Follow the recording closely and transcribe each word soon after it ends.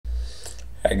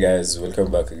Hi guys,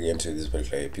 welcome back again to this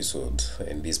particular episode.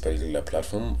 In this particular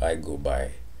platform, I go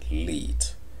by Lead.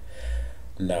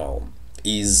 Now,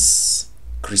 is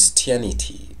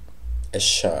Christianity a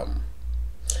sham?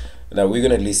 Now, we're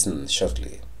going to listen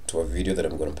shortly to a video that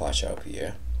I'm going to patch up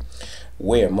here,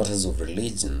 where matters of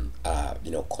religion are,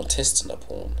 contested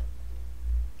upon.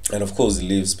 And of course, it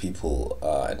leaves people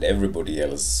and everybody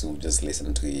else who just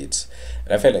listen to it.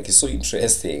 And I felt like it's so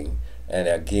interesting and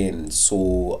again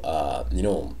so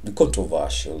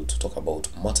controversial to talk about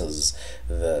matters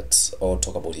that, or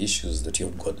talk about issues that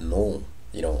you've got no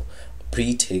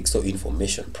pretext or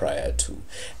information prior to.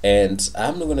 And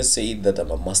I'm not going to say that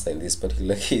I'm a master in this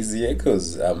particular case here,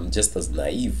 because I'm just as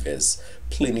naive as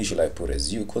plainly shall I put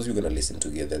as you, because we're going to listen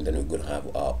together and then we're going to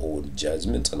have our own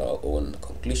judgment and our own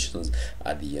conclusions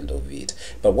at the end of it.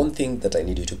 But one thing that I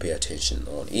need you to pay attention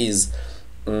on is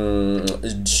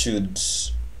should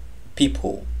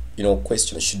people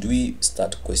should we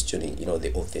start questioning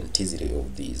the authenticity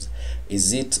of these?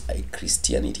 Is it a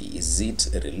Christianity? Is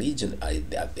it a religion?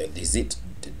 Is it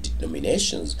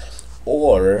denominations,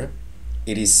 or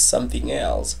it is something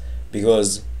else?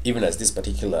 Because even as this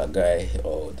particular guy,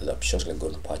 or that I'm shortly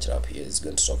going to patch it up here, is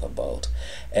going to talk about,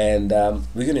 and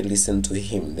we're going to listen to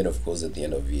him. Then of course at the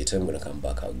end of it, I'm going to come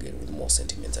back again with more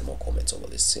sentiments and more comments over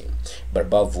the same. But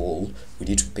above all, we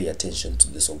need to pay attention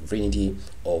to the sovereignty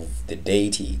of the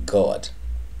deity God.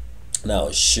 Now,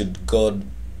 should God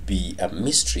be a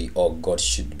mystery, or God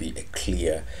should be a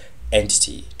clear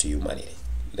entity to humanity?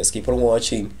 Let's keep on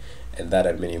watching, and that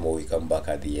and many more, we come back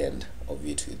at the end of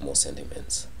it with more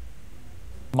sentiments.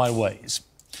 My ways,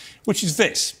 which is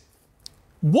this: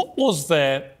 what was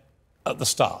there at the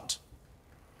start?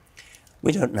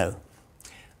 We don't know,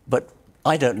 but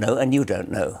I don't know, and you don't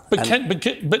know.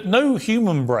 But no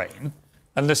human brain,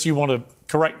 unless you want to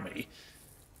correct me,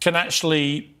 can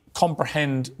actually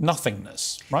comprehend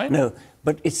nothingness, right? No,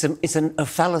 but it's a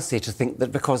fallacy to think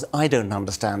that because I don't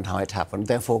understand how it happened,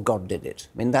 therefore God did it.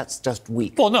 I mean, that's just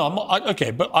weak. Well, no,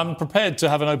 okay, but I'm prepared to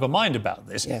have an open mind about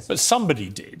this. Yes. But somebody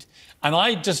did, and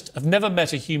I just have never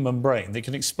met a human brain that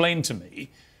can explain to me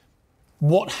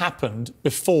what happened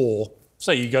before.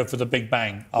 Say you go for the Big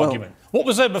Bang argument. What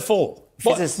was there before?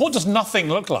 What does nothing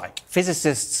look like?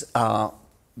 Physicists are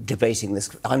debating this.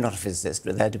 I'm not a physicist,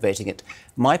 but they're debating it.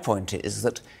 My point is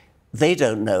that they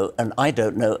don't know, and I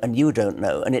don't know, and you don't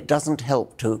know, and it doesn't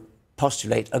help to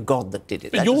postulate a God that did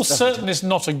it. But you're certain it's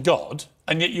not a God,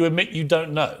 and yet you admit you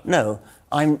don't know. No,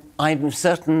 I'm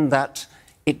certain that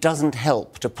it doesn't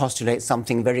help to postulate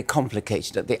something very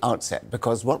complicated at the outset,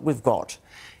 because what we've got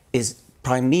is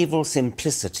primeval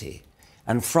simplicity,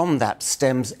 and from that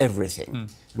stems everything.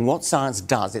 And what science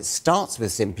does, it starts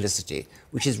with simplicity,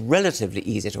 which is relatively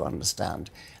easy to understand,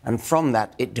 and from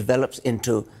that it develops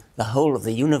into the whole of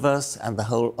the universe and the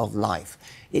whole of life.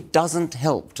 It doesn't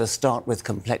help to start with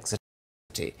complexity,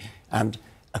 and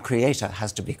a creator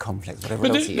has to be complex, whatever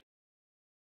else he is.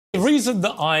 The reason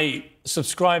that I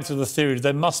subscribe to the theory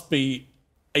there must be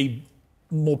a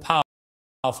more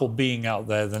powerful being out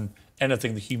there than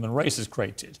anything the human race has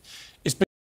created is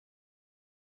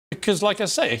because, like I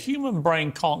say, a human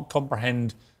brain can't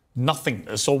comprehend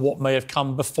nothingness or what may have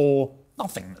come before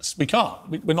nothingness. We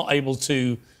can't. We're not able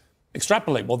to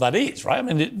extrapolate what that is, right? I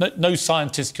mean, no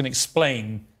scientist can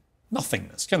explain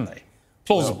nothingness, can they?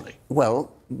 Plausibly.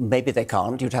 Well, maybe they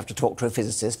can't. You'd have to talk to a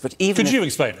physicist. But even could you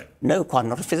explain it? No, quite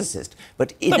not a physicist.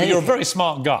 But you're a very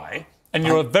smart guy, and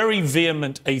you're a very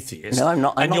vehement atheist. No, I'm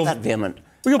not. I'm not that vehement.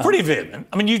 Well, you're pretty vehement.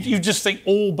 I mean, you just think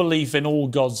all belief in all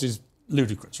gods is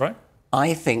ludicrous, right?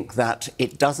 I think that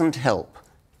it doesn't help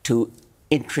to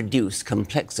introduce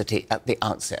complexity at the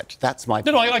outset. That's my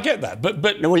point. No, I get that,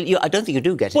 but no, well, I don't think you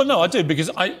do get it. Well, no, I do,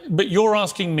 because but you're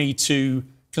asking me to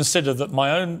consider that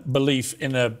my own belief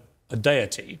in a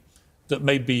deity that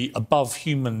may be above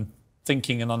human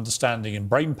thinking and understanding and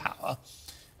brain power,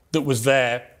 that was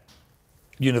there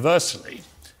universally,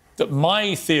 that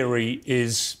my theory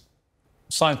is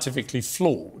scientifically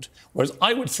flawed, whereas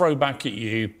I would throw back at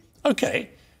you, OK,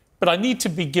 but I need to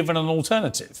be given an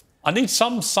alternative. I need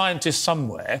some scientist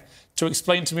somewhere to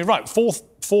explain to me, right,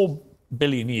 4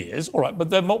 billion years, all right,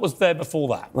 but then what was there before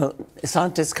that? Well,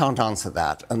 scientists can't answer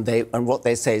that, and what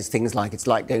they say is things like it's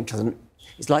like going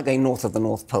north of the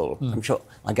North Pole. I'm sure.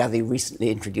 I gather you recently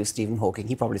introduced Stephen Hawking.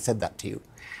 He probably said that to you.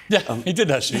 Yeah, he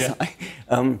did actually.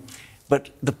 Yeah.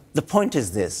 But the point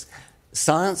is this: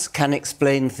 science can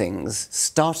explain things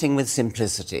starting with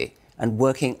simplicity and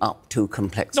working up to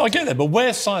complexity. No, I get that, but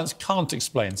where science can't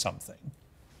explain something,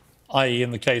 i.e. in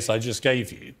the case I just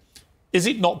gave you, is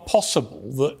it not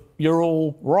possible that you're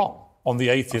all wrong on the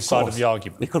atheist side of the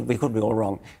argument? We could be all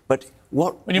wrong. But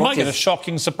And you might get a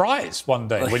shocking surprise one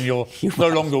day when you're no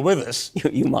longer with us.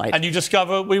 You might. And you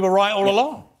discover we were right all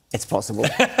along. It's possible.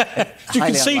 Do you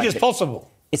concede it's possible?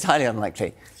 It's highly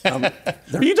unlikely.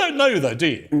 You don't know, though, do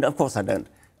you? No, of course I don't.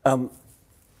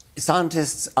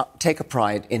 Scientists take a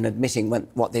pride in admitting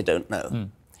what they don't know.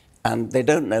 And they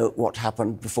don't know what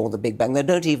happened before the Big Bang. They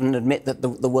don't even admit that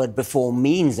the word before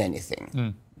means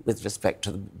anything with respect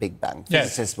to the Big Bang.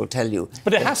 Physicists will tell you.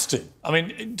 But it has to. I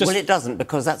mean, Well, it doesn't,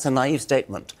 because that's a naive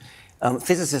statement.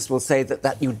 Physicists will say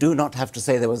that you do not have to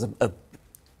say there was a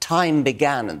time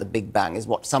began at the Big Bang, is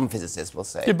what some physicists will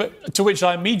say. Yeah, but to which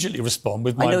I immediately respond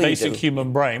with my basic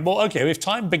human brain. Well, OK, if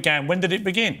time began, when did it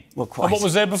begin? Well, quite. And what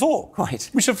was there before? Quite.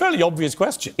 Which is a fairly obvious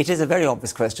question. It is a very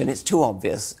obvious question. It's too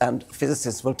obvious, and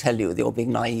physicists will tell you that you're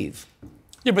being naive.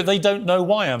 Yeah, but they don't know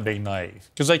why I'm being naive,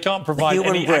 because they can't provide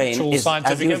any actual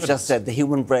scientific evidence. As you've just said, the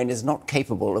human brain is not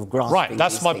capable of grasping Right,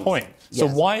 that's my point. So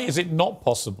Yes. why is it not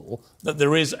possible that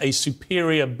there is a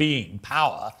superior being,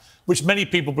 power, which many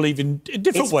people believe in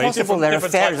different ways? It's possible there are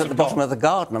different fairies types at the bottom of the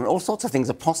garden. I mean, all sorts of things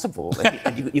are possible.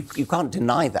 and you can't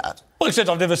deny that. Well, except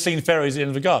I've never seen fairies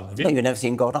in the garden, have you? No, you've never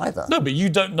seen God either. No, but you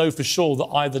don't know for sure that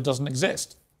either doesn't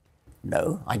exist.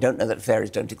 No, I don't know that fairies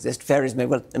don't exist. Fairies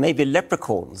may be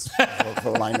leprechauns, for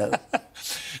all I know.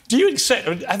 Do you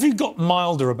accept... Have you got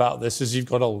milder about this as you've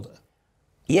got older?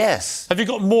 Yes. Have you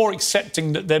got more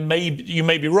accepting that you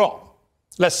may be wrong?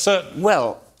 Less certain?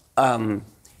 Well,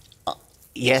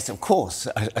 yes, of course,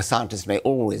 a scientist may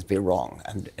always be wrong,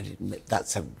 and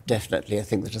that's definitely a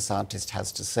thing that a scientist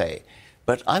has to say.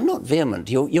 But I'm not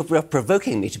vehement. You're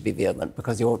provoking me to be vehement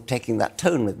because you're taking that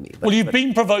tone with me. Well, you've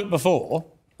been provoked before.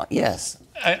 Yes.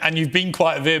 And you've been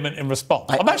quite vehement in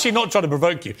response. I'm actually not trying to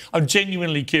provoke you. I'm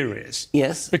genuinely curious.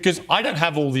 Yes. Because I don't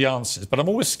have all the answers, but I'm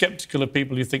always sceptical of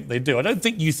people who think they do. I don't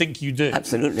think you do.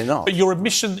 Absolutely not. But your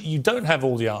admission that you don't have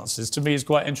all the answers, to me, is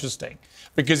quite interesting,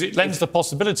 because it lends the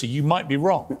possibility you might be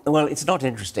wrong. Well, it's not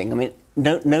interesting. I mean,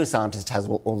 no scientist has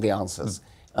all the answers.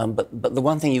 But the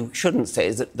one thing you shouldn't say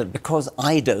is that because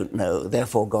I don't know,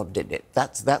 therefore God did it.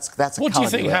 That's a What do you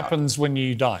think cowardly way out. happens when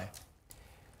you die?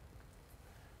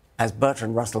 As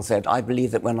Bertrand Russell said, I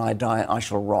believe that when I die, I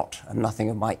shall rot, and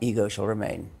nothing of my ego shall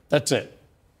remain. That's it.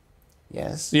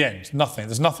 Yes. The end. Nothing.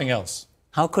 There's nothing else.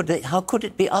 How could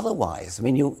it be otherwise? I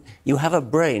mean, you have a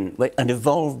brain, an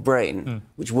evolved brain,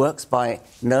 which works by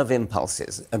nerve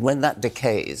impulses, and when that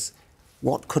decays,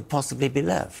 what could possibly be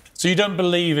left? So you don't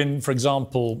believe in, for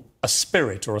example, a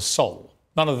spirit or a soul?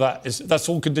 None of that is... That's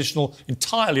all conditional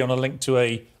entirely on a link to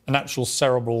an actual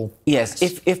cerebral... Yes,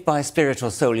 if by spirit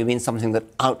or soul you mean something that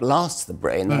outlasts the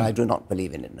brain, then I do not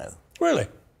believe in it, no. Really?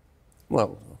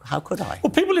 Well, how could I?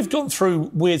 Well, people who've gone through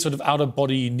weird sort of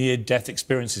out-of-body, near-death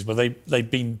experiences where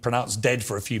they've been pronounced dead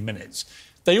for a few minutes,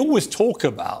 they always talk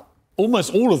about,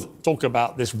 almost all of them talk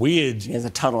about this weird... There's a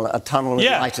tunnel with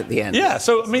light at the end. Yeah,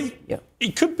 so, I mean,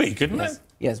 it could be, couldn't it?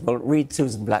 Yes, well, read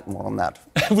Susan Blackmore on that.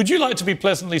 Would you like to be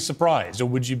pleasantly surprised, or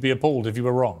would you be appalled if you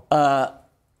were wrong?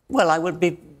 Well, I would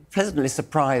be pleasantly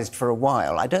surprised for a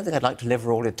while. I don't think I'd like to live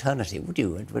for all eternity, would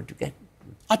you?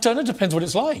 I don't know, it depends what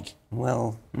it's like.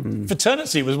 Well... If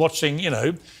eternity was watching,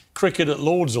 cricket at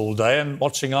Lord's all day and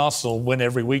watching Arsenal win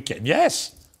every weekend,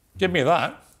 yes, give me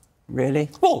that.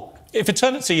 Really? Well, if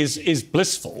eternity is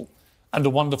blissful and a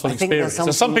wonderful experience,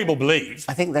 as some people believe...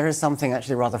 I think there is something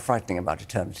actually rather frightening about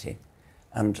eternity,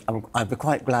 and I'd be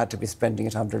quite glad to be spending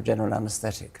it under general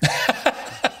anaesthetic.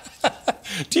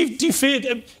 Do you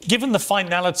fear, given the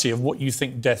finality of what you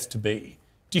think death to be,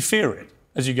 do you fear it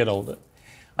as you get older?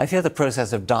 I fear the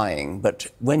process of dying, but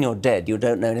when you're dead, you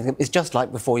don't know anything. It's just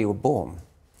like before you were born.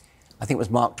 I think it was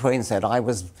Mark Twain said, I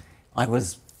was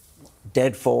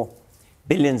dead for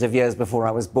billions of years before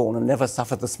I was born and never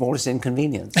suffered the smallest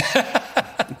inconvenience.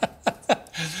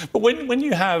 But when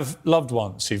you have loved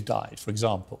ones who've died, for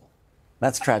example...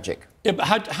 That's tragic. Yeah,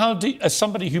 but how do, as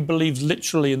somebody who believes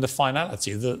literally in the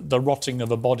finality, the rotting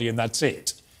of a body and that's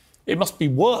it, it must be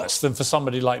worse than for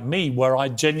somebody like me, where I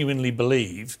genuinely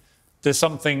believe there's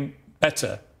something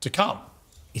better to come.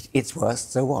 It's worse,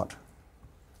 so what?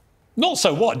 Not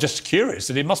so what, just curious,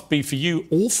 that it must be for you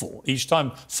awful each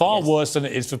time, far worse than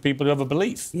it is for people who have a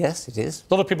belief. Yes, it is.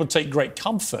 A lot of people take great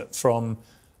comfort from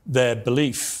their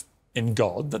belief in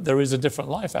God, that there is a different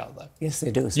life out there. Yes,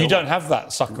 they do. So you don't have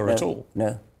that sucker at all.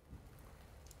 No.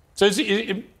 So is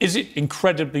it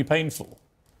incredibly painful?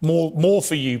 More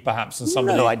for you, perhaps, than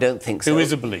somebody No, I don't think so. who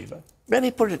is a believer? Let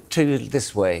me put it to you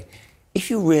this way. If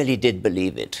you really did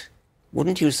believe it,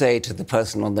 wouldn't you say to the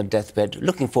person on the deathbed,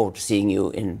 looking forward to seeing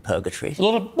you in purgatory? A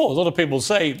lot of people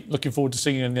say, looking forward to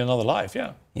seeing you in another life,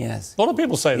 yeah. Yes. A lot of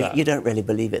people say that. You don't really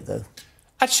believe it, though.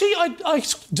 Actually, I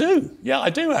do. Yeah, I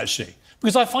do, actually.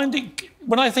 Because I find it,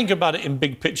 when I think about it in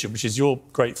big picture, which is your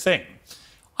great thing,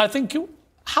 I think,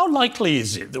 how likely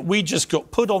is it that we just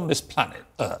got put on this planet,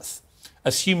 Earth,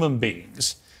 as human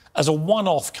beings, as a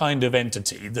one-off kind of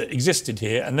entity that existed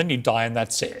here, and then you die and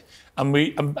that's it? And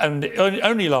it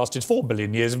only lasted 4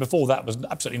 billion years, and before that was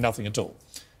absolutely nothing at all.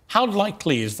 How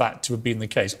likely is that to have been the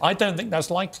case? I don't think that's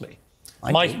likely.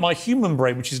 My human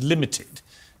brain, which is limited,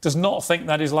 does not think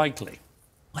that is likely.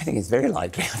 I think it's very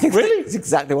likely. I think really? It's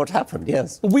exactly what happened,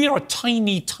 yes. We are a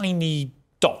tiny, tiny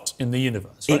dot in the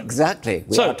universe, right? Exactly.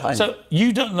 We are tiny. So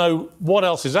you don't know what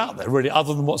else is out there, really,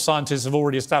 other than what scientists have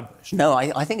already established? No,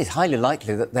 I think it's highly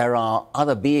likely that there are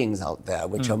other beings out there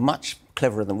which are much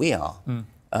cleverer than we are.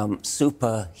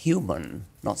 Superhuman,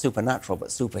 not supernatural,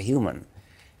 but superhuman.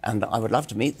 And I would love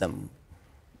to meet them.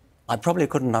 I probably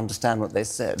couldn't understand what they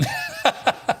said.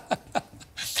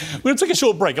 We're going to take a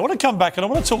short break. I want to come back and I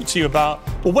want to talk to you about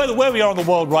where we are in the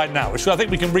world right now, which I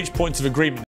think we can reach points of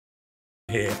agreement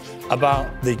here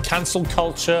about the cancel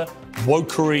culture,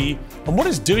 wokery, and what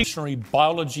is doing. A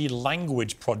biology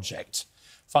language project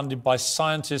funded by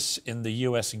scientists in the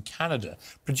US and Canada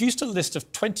produced a list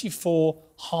of 24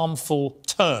 harmful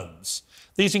terms.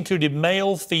 These included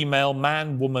male, female,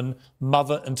 man, woman,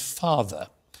 mother, and father.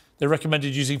 They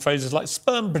recommended using phrases like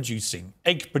sperm producing,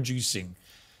 egg producing,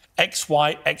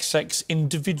 XY, XX,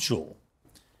 individual.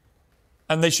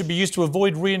 And they should be used to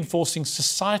avoid reinforcing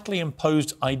societally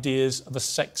imposed ideas of a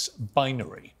sex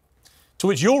binary. To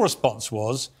which your response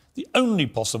was, the only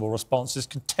possible response is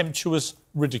contemptuous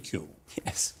ridicule.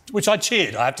 Yes. Which I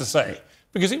cheered, I have to say,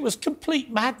 because it was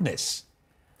complete madness.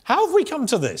 How have we come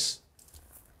to this?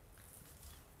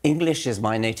 English is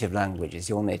my native language, is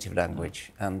your native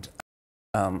language, and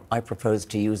I propose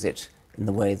to use it in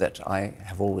the way that I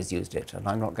have always used it, and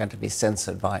I'm not going to be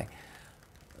censored by...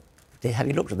 Have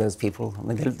you looked at those people? I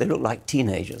mean, they look like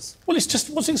teenagers. Well, it's just,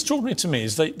 what's extraordinary to me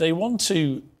is they want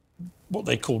to, what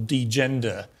they call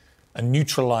degender and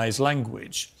neutralise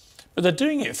language, but they're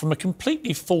doing it from a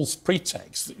completely false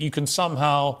pretext that you can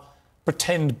somehow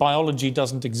pretend biology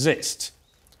doesn't exist,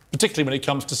 particularly when it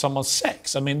comes to someone's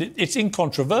sex. I mean, it's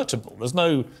incontrovertible. There's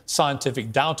no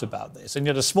scientific doubt about this. And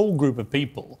yet a small group of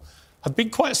people have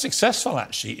been quite successful,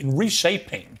 actually, in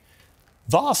reshaping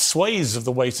vast swathes of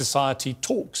the way society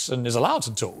talks and is allowed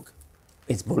to talk.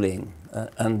 It's bullying.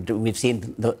 And we've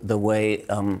seen the way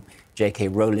J.K.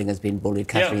 Rowling has been bullied,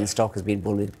 Kathleen Stock has been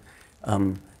bullied.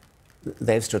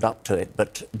 They've stood up to it.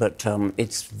 But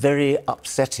it's very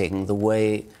upsetting the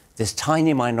way this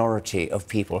tiny minority of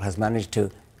people has managed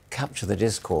to capture the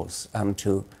discourse and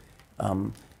to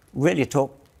really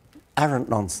talk arrant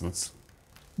nonsense.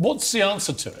 What's the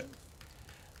answer to it?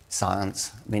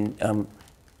 Science. I mean,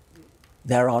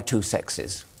 there are two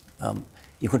sexes.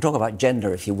 You can talk about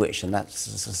gender if you wish, and that's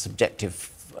a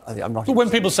subjective... I'm not. But when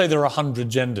people say there are 100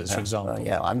 genders, for example...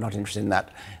 yeah, I'm not interested in that.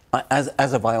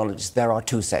 As a biologist, there are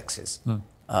two sexes,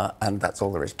 and that's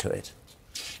all there is to it.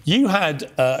 You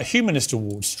had a Humanist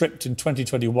Award stripped in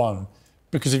 2021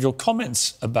 because of your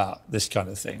comments about this kind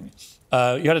of thing.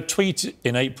 You had a tweet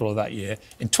in April of that year.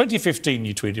 In 2015,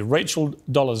 you tweeted, Rachel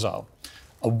Dolezal,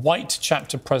 a white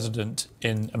chapter president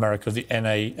in America of the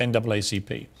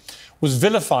NAACP, was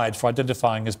vilified for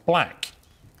identifying as black.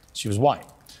 She was white.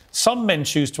 Some men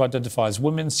choose to identify as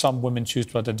women, some women choose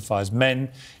to identify as men.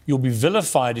 You'll be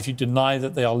vilified if you deny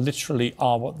that they literally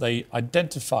are what they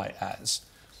identify as.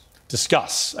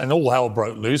 Discuss. And all hell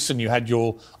broke loose and you had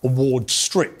your award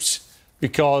stripped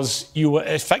because you were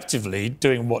effectively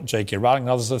doing what J.K. Rowling and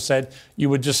others have said. You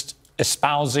were just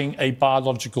espousing a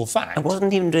biological fact. I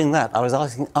wasn't even doing that. I was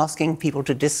asking people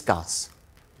to discuss.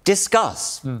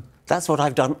 Discuss. That's what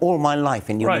I've done all my life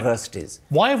in universities.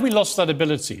 Why have we lost that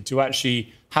ability to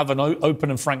actually have an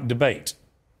open and frank debate?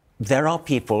 There are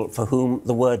people for whom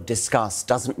the word discuss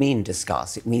doesn't mean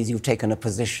discuss. It means you've taken a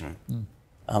position,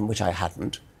 which I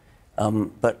hadn't.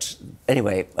 But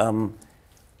anyway,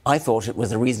 I thought it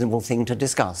was a reasonable thing to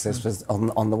discuss. This was,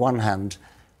 on the one hand,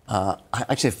 I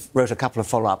actually wrote a couple of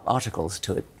follow-up articles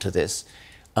to this.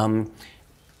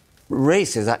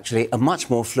 Race is actually a much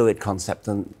more fluid concept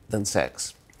than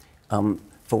sex.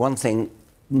 For one thing,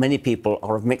 many people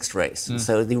are of mixed race,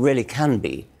 so they really can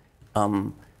be,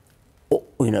 you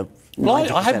know...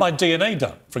 Well, I had my DNA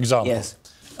done, for example, yes.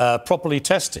 Properly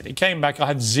tested. It came back, I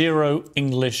had 0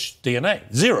 English DNA,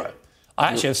 0.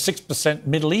 I actually have 6%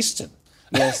 Middle Eastern.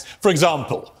 Yes. For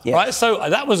example, yes. right? So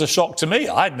that was a shock to me.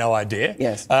 I had no idea.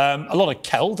 Yes. A lot of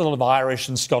Celt, a lot of Irish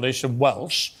and Scottish and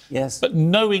Welsh. Yes. But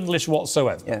no English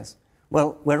whatsoever. Yes.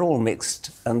 Well, we're all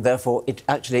mixed, and therefore it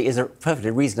actually is a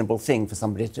perfectly reasonable thing for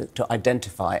somebody to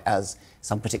identify as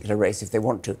some particular race if they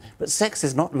want to. But sex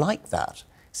is not like that.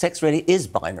 sex really is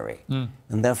binary, and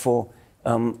therefore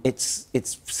it's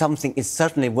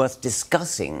certainly worth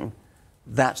discussing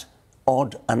that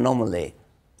odd anomaly,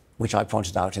 which I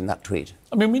pointed out in that tweet.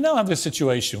 I mean, we now have this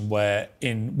situation where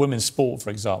in women's sport, for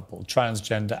example,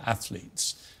 transgender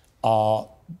athletes are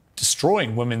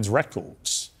destroying women's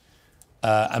records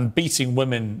and beating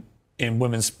women in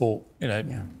women's sport,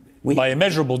 by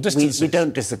immeasurable distances. We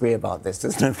don't disagree about this.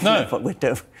 There's no. We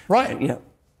don't. Right.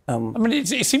 I mean,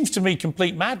 it seems to me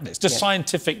complete madness, just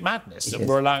scientific madness that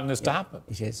we're allowing this to happen.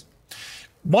 It is.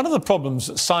 One of the problems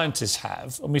that scientists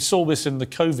have, and we saw this in the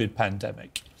COVID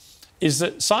pandemic, is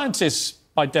that scientists,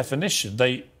 by definition,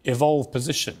 they evolve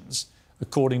positions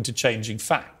according to changing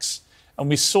facts. And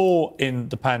we saw in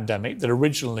the pandemic that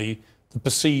originally the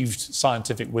perceived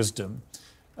scientific wisdom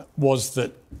was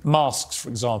that masks, for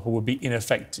example, would be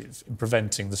ineffective in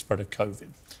preventing the spread of COVID.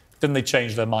 Then they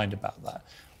changed their mind about that.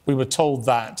 We were told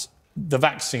that the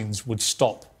vaccines would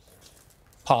stop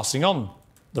passing on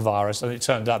the virus, and it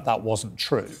turned out that wasn't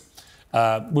true.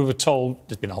 We were told,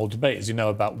 there's been a whole debate, as you know,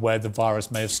 about where the virus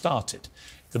may have started.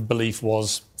 The belief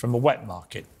was from a wet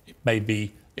market.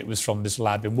 Maybe it was from this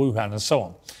lab in Wuhan and so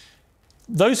on.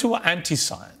 Those who are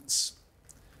anti-science,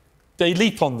 they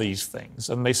leap on these things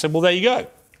and they say, well, there you go.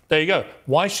 There you go.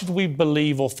 Why should we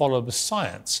believe or follow the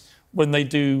science when they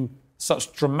do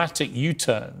such dramatic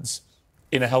U-turns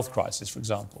in a health crisis, for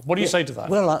example? What do you say to that?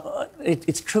 Well,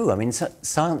 it's true. I mean,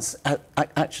 science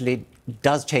actually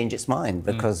does change its mind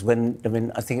because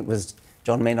I think it was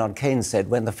John Maynard Keynes said,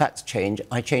 when the facts change,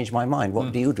 I change my mind.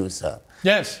 What do you do, sir?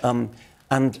 Yes.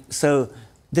 And so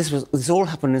this all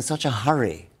happened in such a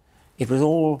hurry. It was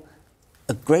all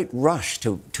a great rush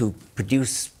to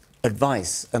produce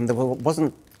advice, and there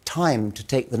wasn't time to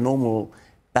take the normal,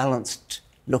 balanced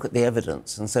look at the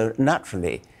evidence. And so,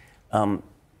 naturally,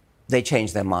 they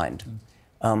changed their mind.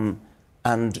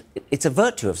 And it's a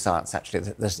virtue of science, actually,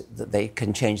 that they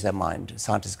can change their mind.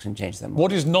 Scientists can change their mind.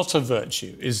 What is not a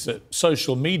virtue is that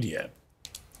social media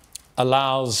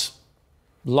allows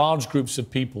large groups of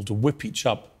people to whip each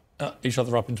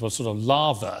other up into a sort of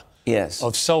lather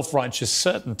of self-righteous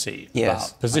certainty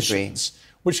about positions,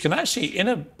 which can actually, in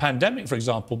a pandemic, for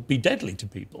example, be deadly to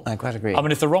people. I quite agree. I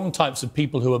mean, if the wrong types of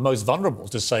people who are most vulnerable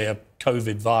to, say, a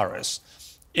COVID virus,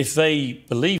 if they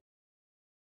believe.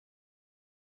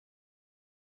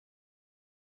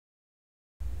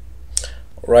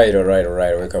 Right, all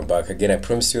right. Welcome back again. I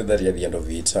promise you that at the end of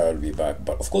it, I'll be back.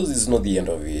 But of course, this is not the end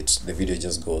of it. The video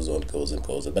just goes on.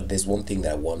 But there's one thing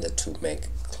that I wanted to make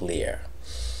clear.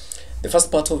 The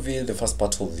first part of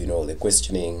the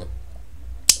questioning,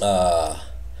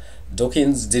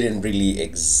 Dawkins didn't really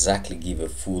exactly give a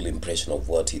full impression of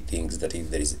what he thinks, that if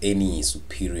there is any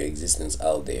superior existence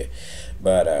out there.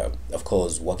 But of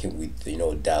course, working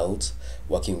with doubt,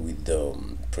 working with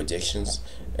projections,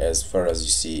 as far as you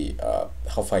see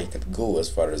how far he can go,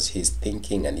 as far as his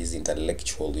thinking and his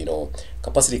intellectual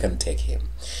capacity can take him.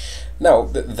 Now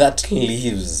that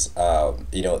leaves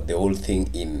the whole thing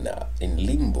in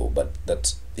limbo, but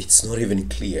that it's not even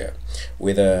clear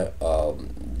whether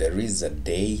there is a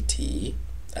deity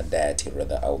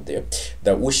rather out there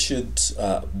that we should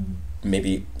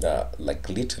maybe like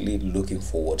literally looking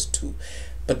forward to.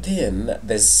 But then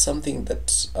there's something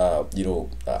that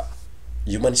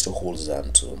humanity holds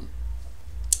on to.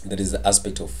 That is the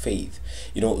aspect of faith.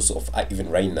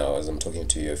 Even right now, as I'm talking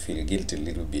to you, I feel guilty a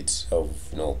little bit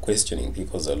of questioning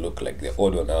because I look like the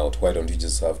odd one out. Why don't you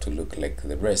just have to look like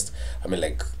the rest? I mean,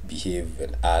 like, behave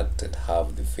and act and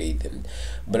have the faith.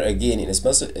 But again, in as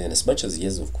much as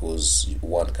yes, of course,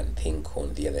 one can think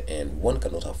on the other end, one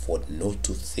cannot afford not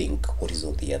to think what is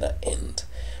on the other end.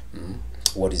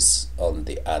 What is on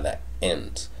the other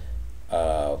end,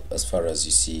 as far as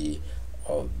you see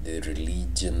the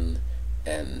religion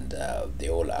and the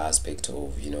whole aspect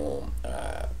of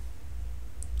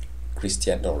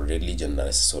Christian or religion, not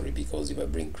necessarily, because if I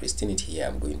bring Christianity here,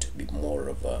 I'm going to be more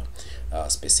of a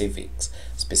specific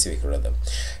rather.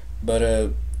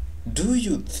 But do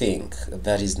you think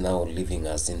that is now leaving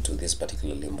us into this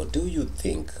particular limbo? Do you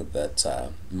think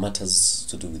that matters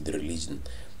to do with the religion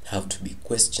have to be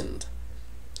questioned,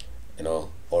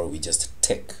 or we just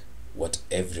take what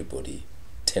everybody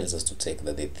tells us to take,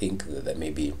 that they think that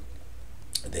maybe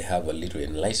they have a little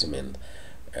enlightenment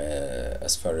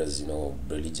as far as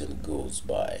religion goes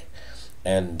by?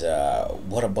 And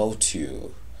what about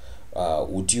you?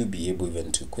 Would you be able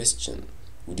even to question?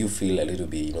 Would you feel a little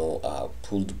bit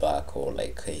pulled back, or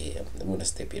like, hey, I'm going to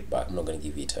step it back, I'm not going to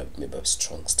give it maybe a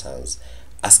strong stance?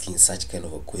 Asking such kind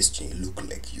of a question, you look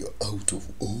like you're out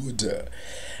of order.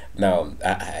 Now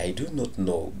I do not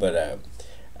know, but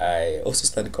I also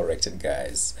stand corrected,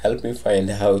 guys. Help me find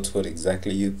out what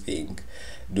exactly you think.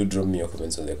 Do drop me your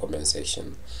comments on the comment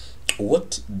section.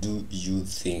 What do you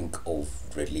think of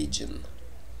religion?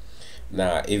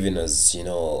 Now, even as you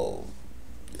know,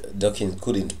 Dawkins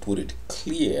couldn't put it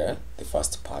clear the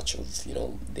first part of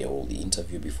the whole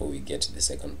interview before we get to the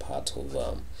second part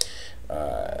of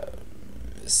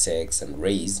sex and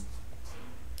race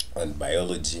and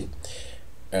biology.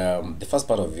 The first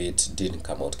part of it didn't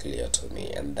come out clear to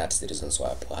me, and that's the reason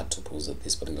why I had to pose at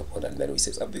this particular point, and then we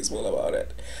say something small about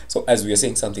it. So as we are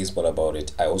saying something small about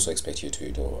it, I also expect you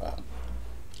to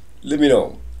let me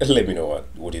know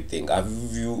what you think. Have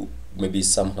you maybe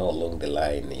somehow along the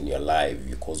line in your life,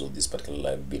 because of this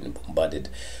particular life, been bombarded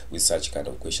with such kind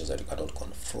of questions that you cannot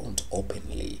confront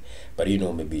openly, but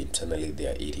maybe internally they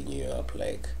are eating you up,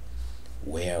 like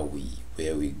where are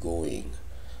we going?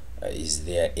 Is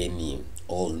there any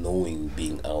all-knowing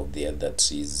being out there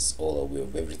that is all aware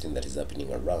of everything that is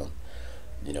happening around?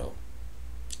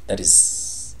 That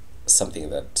is something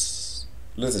that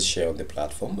let's just share on the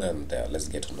platform, and let's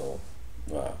get to know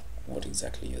what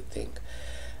exactly you think.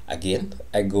 Again,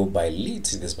 I go by lead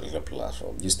to this particular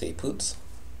platform. You stay put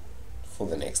for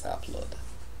the next upload.